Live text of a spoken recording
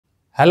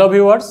Hello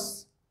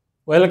viewers,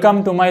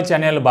 welcome to my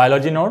channel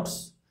Biology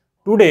Notes.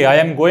 Today I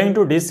am going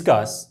to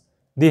discuss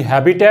the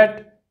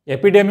habitat,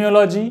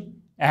 epidemiology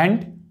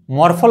and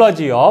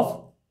morphology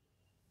of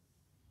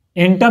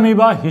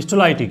Entamoeba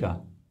histolytica.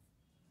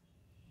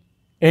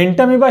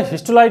 Entamoeba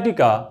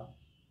histolytica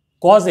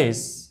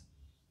causes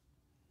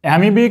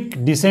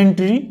amoebic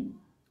dysentery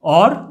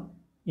or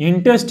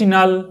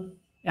intestinal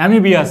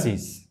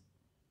amoebiasis.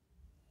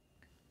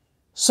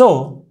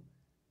 So,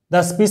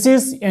 the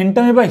species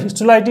Entamoeba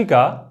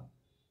histolytica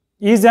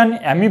is an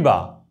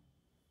amoeba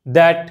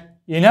that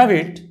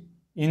inhabit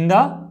in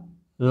the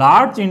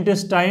large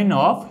intestine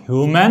of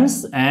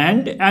humans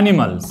and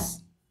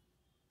animals.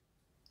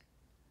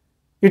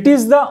 It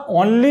is the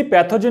only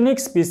pathogenic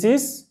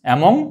species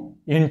among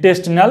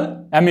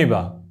intestinal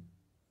amoeba.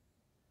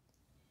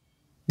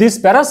 This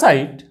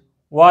parasite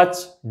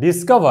was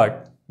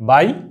discovered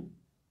by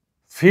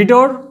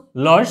Fyodor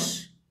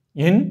Loesch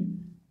in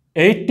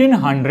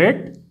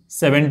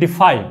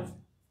 1875.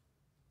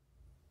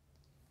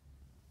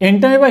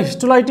 Entamoeba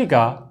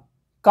histolytica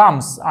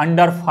comes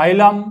under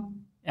phylum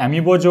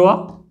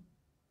Amoebozoa,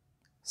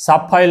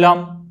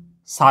 subphylum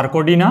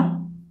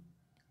Sarcodina,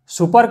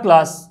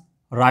 superclass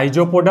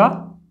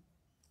Rhizopoda,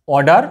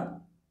 order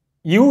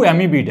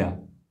Amoebida.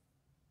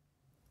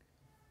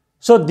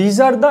 So these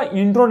are the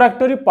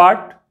introductory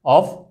part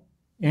of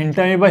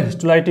Entamoeba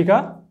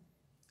histolytica,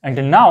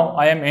 and now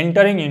I am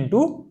entering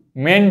into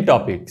main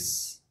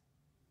topics.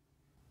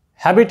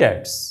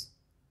 Habitats.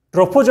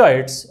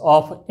 Trophozoites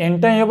of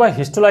Entamoeba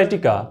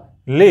histolytica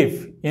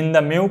live in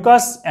the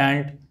mucus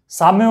and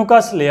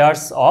submucous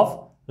layers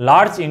of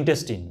large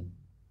intestine.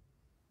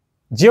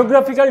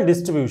 Geographical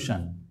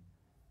distribution.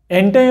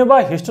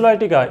 Entamoeba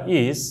histolytica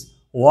is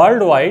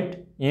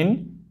worldwide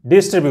in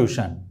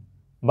distribution,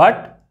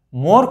 but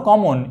more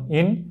common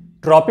in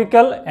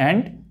tropical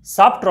and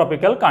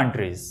subtropical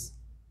countries.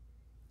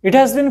 It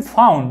has been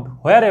found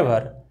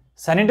wherever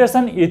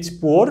sanitation is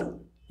poor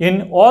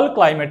in all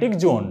climatic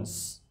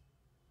zones.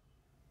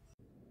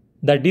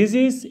 The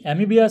disease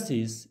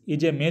Amoebiasis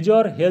is a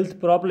major health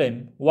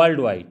problem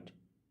worldwide.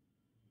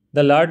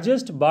 The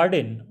largest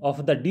burden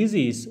of the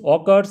disease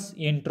occurs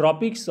in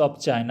tropics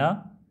of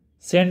China,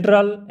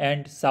 Central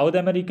and South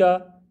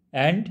America,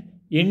 and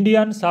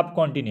Indian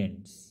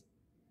subcontinents.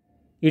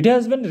 It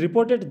has been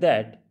reported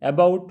that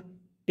about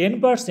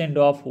 10%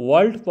 of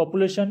world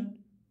population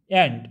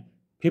and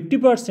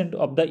 50%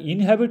 of the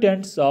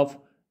inhabitants of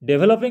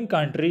developing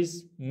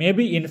countries may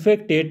be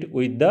infected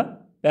with the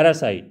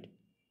parasite.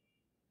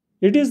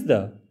 It is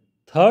the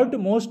third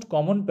most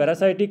common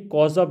parasitic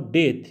cause of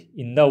death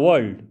in the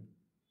world.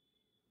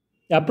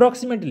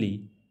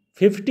 Approximately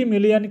 50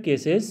 million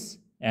cases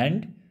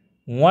and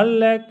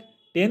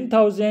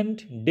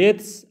 110,000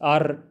 deaths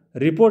are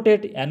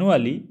reported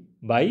annually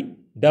by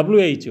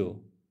WHO.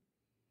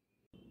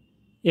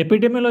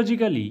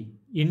 Epidemiologically,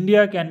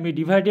 India can be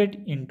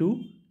divided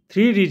into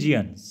three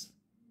regions.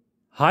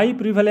 High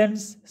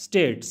prevalence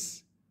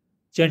states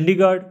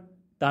Chandigarh,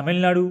 Tamil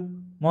Nadu,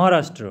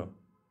 Maharashtra.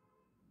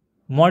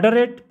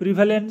 Moderate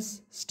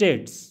prevalence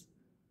states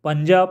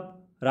Punjab,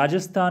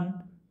 Rajasthan,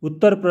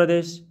 Uttar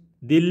Pradesh,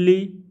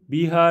 Delhi,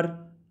 Bihar,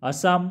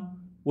 Assam,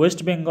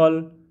 West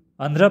Bengal,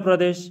 Andhra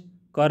Pradesh,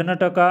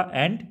 Karnataka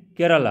and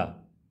Kerala.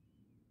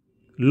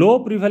 Low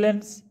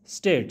prevalence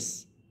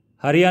states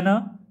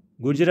Haryana,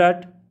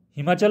 Gujarat,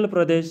 Himachal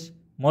Pradesh,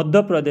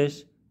 Madhya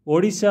Pradesh,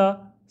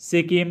 Odisha,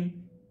 Sikkim,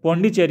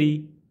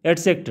 Pondicherry,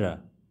 etc.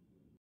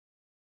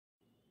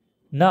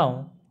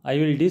 Now I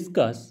will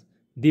discuss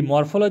the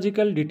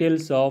morphological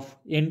details of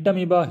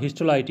Entamoeba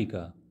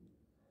histolytica.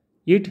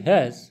 It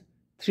has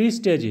three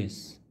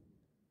stages: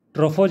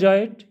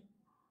 trophozoite,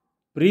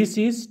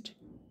 pre-cyst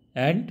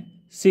and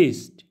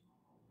cyst.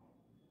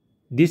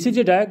 This is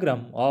a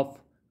diagram of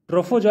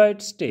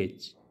trophozoite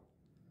stage.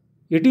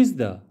 It is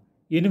the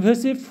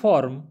invasive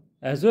form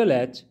as well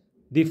as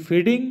the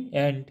feeding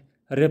and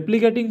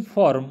replicating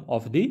form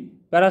of the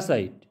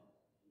parasite.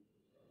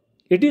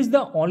 It is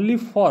the only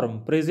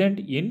form present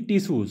in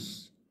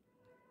tissues.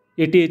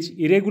 It is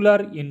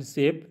irregular in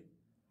shape.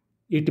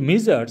 It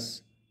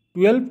measures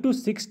 12 to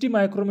 60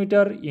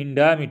 micrometer in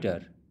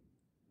diameter.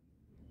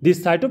 The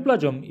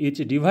cytoplasm is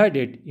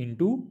divided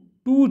into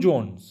two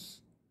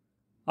zones: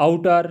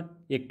 outer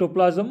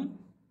ectoplasm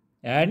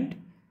and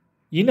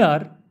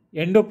inner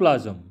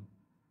endoplasm.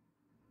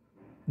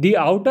 The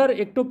outer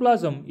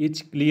ectoplasm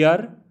is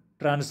clear,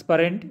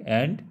 transparent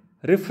and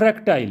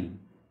refractile.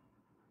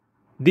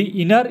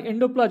 The inner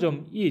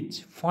endoplasm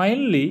is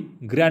finely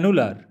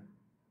granular.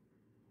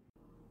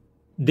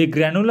 The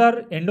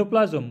granular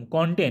endoplasm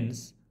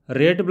contains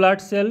red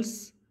blood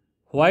cells,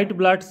 white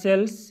blood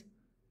cells,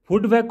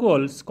 food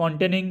vacuoles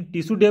containing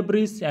tissue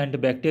debris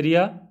and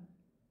bacteria,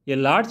 a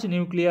large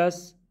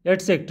nucleus,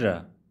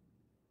 etc.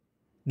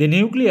 The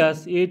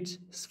nucleus is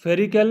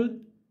spherical,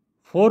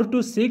 4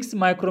 to 6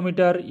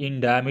 micrometer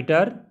in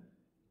diameter,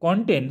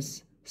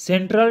 contains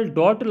central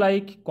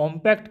dot-like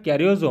compact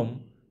karyosome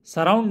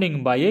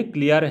surrounding by a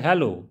clear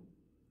halo.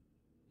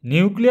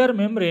 Nuclear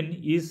membrane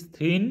is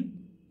thin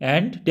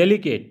and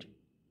delicate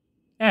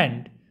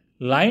and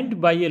lined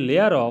by a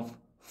layer of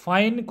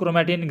fine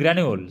chromatin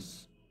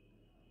granules.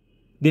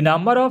 The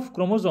number of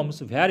chromosomes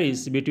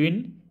varies between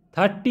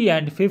 30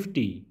 and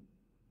 50.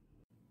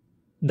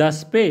 The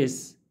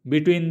space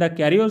between the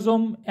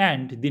karyosome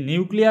and the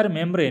nuclear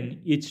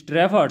membrane is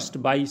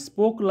traversed by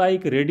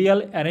spoke-like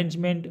radial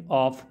arrangement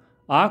of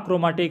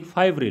achromatic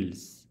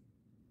fibrils.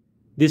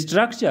 The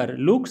structure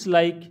looks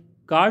like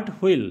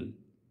cartwheel.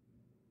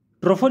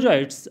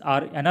 Trophozoites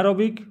are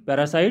anaerobic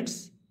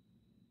parasites.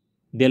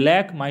 They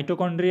lack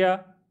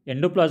mitochondria,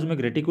 endoplasmic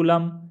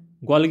reticulum,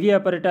 Golgi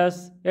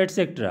apparatus,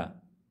 etc.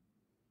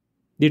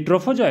 The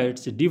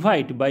trophozoites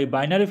divide by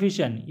binary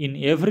fission in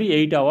every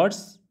 8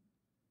 hours.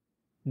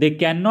 They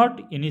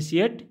cannot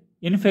initiate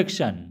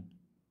infection.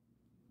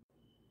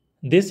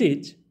 This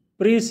is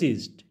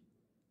pre-cyst.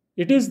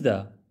 It is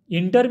the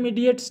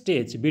intermediate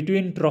stage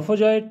between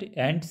trophozoite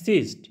and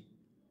cyst.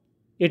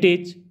 It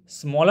is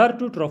smaller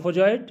to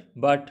trophozoite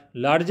but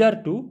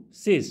larger to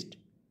cyst.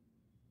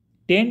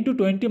 10 to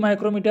 20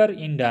 micrometer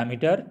in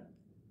diameter.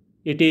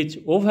 It is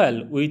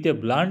oval with a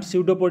blunt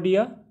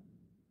pseudopodia.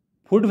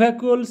 Food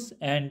vacuoles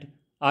and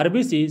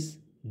RBCs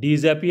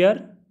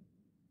disappear.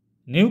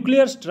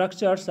 Nuclear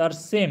structures are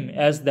same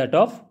as that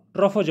of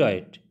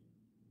trophozoite.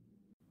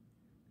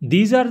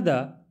 These are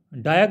the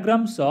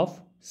diagrams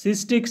of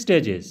cystic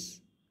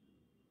stages.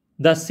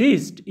 The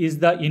cyst is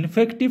the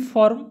infective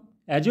form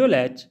as well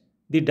as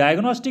the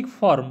diagnostic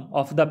form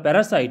of the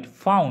parasite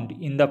found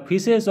in the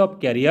feces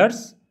of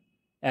carriers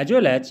as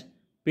well as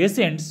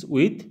patients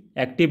with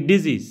active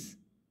disease.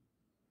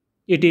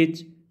 It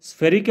is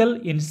spherical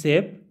in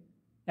shape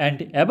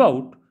and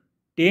about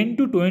 10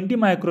 to 20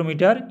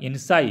 micrometer in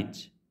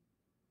size.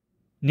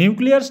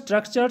 Nuclear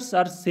structures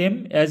are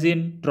same as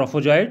in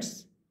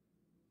trophozoites.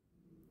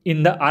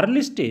 In the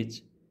early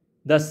stage,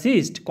 the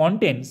cyst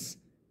contains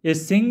a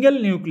single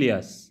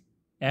nucleus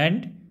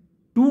and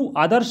two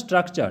other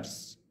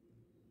structures,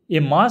 a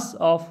mass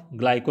of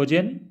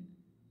glycogen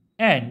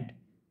and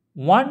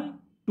 1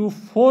 to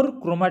 4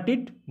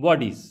 chromatid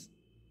bodies.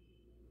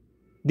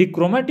 The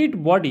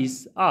chromatid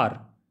bodies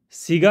are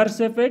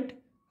cigar-shaped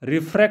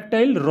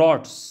refractile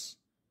rods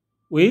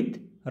with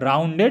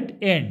rounded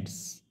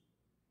ends.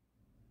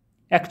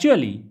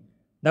 Actually,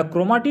 the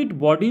chromatid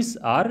bodies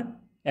are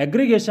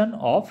aggregation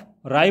of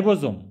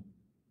ribosome.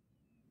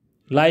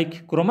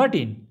 Like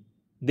chromatin,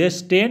 they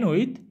stain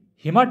with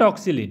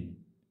hematoxylin.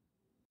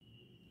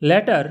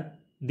 Later,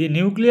 the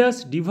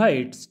nucleus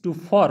divides to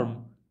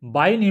form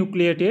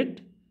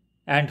binucleated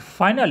and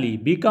finally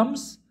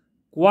becomes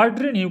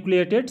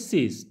quadrinucleated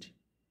cyst.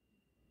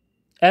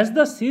 As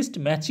the cyst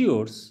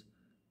matures,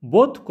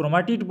 both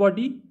chromatid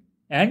body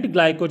and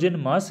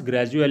glycogen mass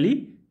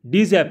gradually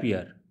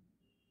disappear.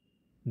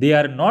 They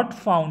are not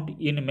found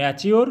in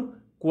mature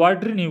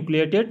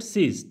quadrinucleated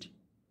cyst.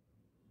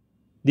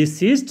 The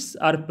cysts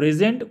are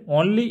present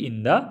only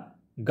in the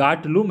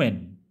gut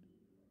lumen.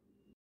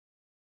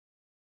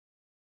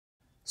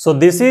 So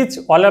this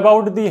is all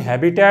about the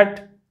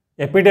habitat,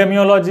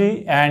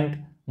 epidemiology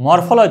and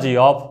morphology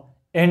of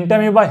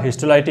Entamoeba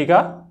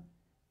histolytica.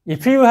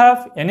 If you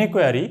have any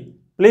query,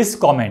 please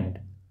comment.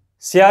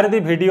 Share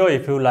the video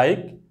if you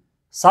like.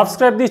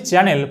 Subscribe the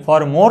channel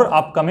for more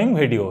upcoming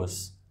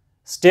videos.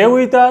 Stay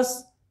with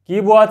us,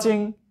 keep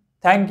watching.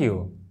 Thank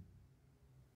you.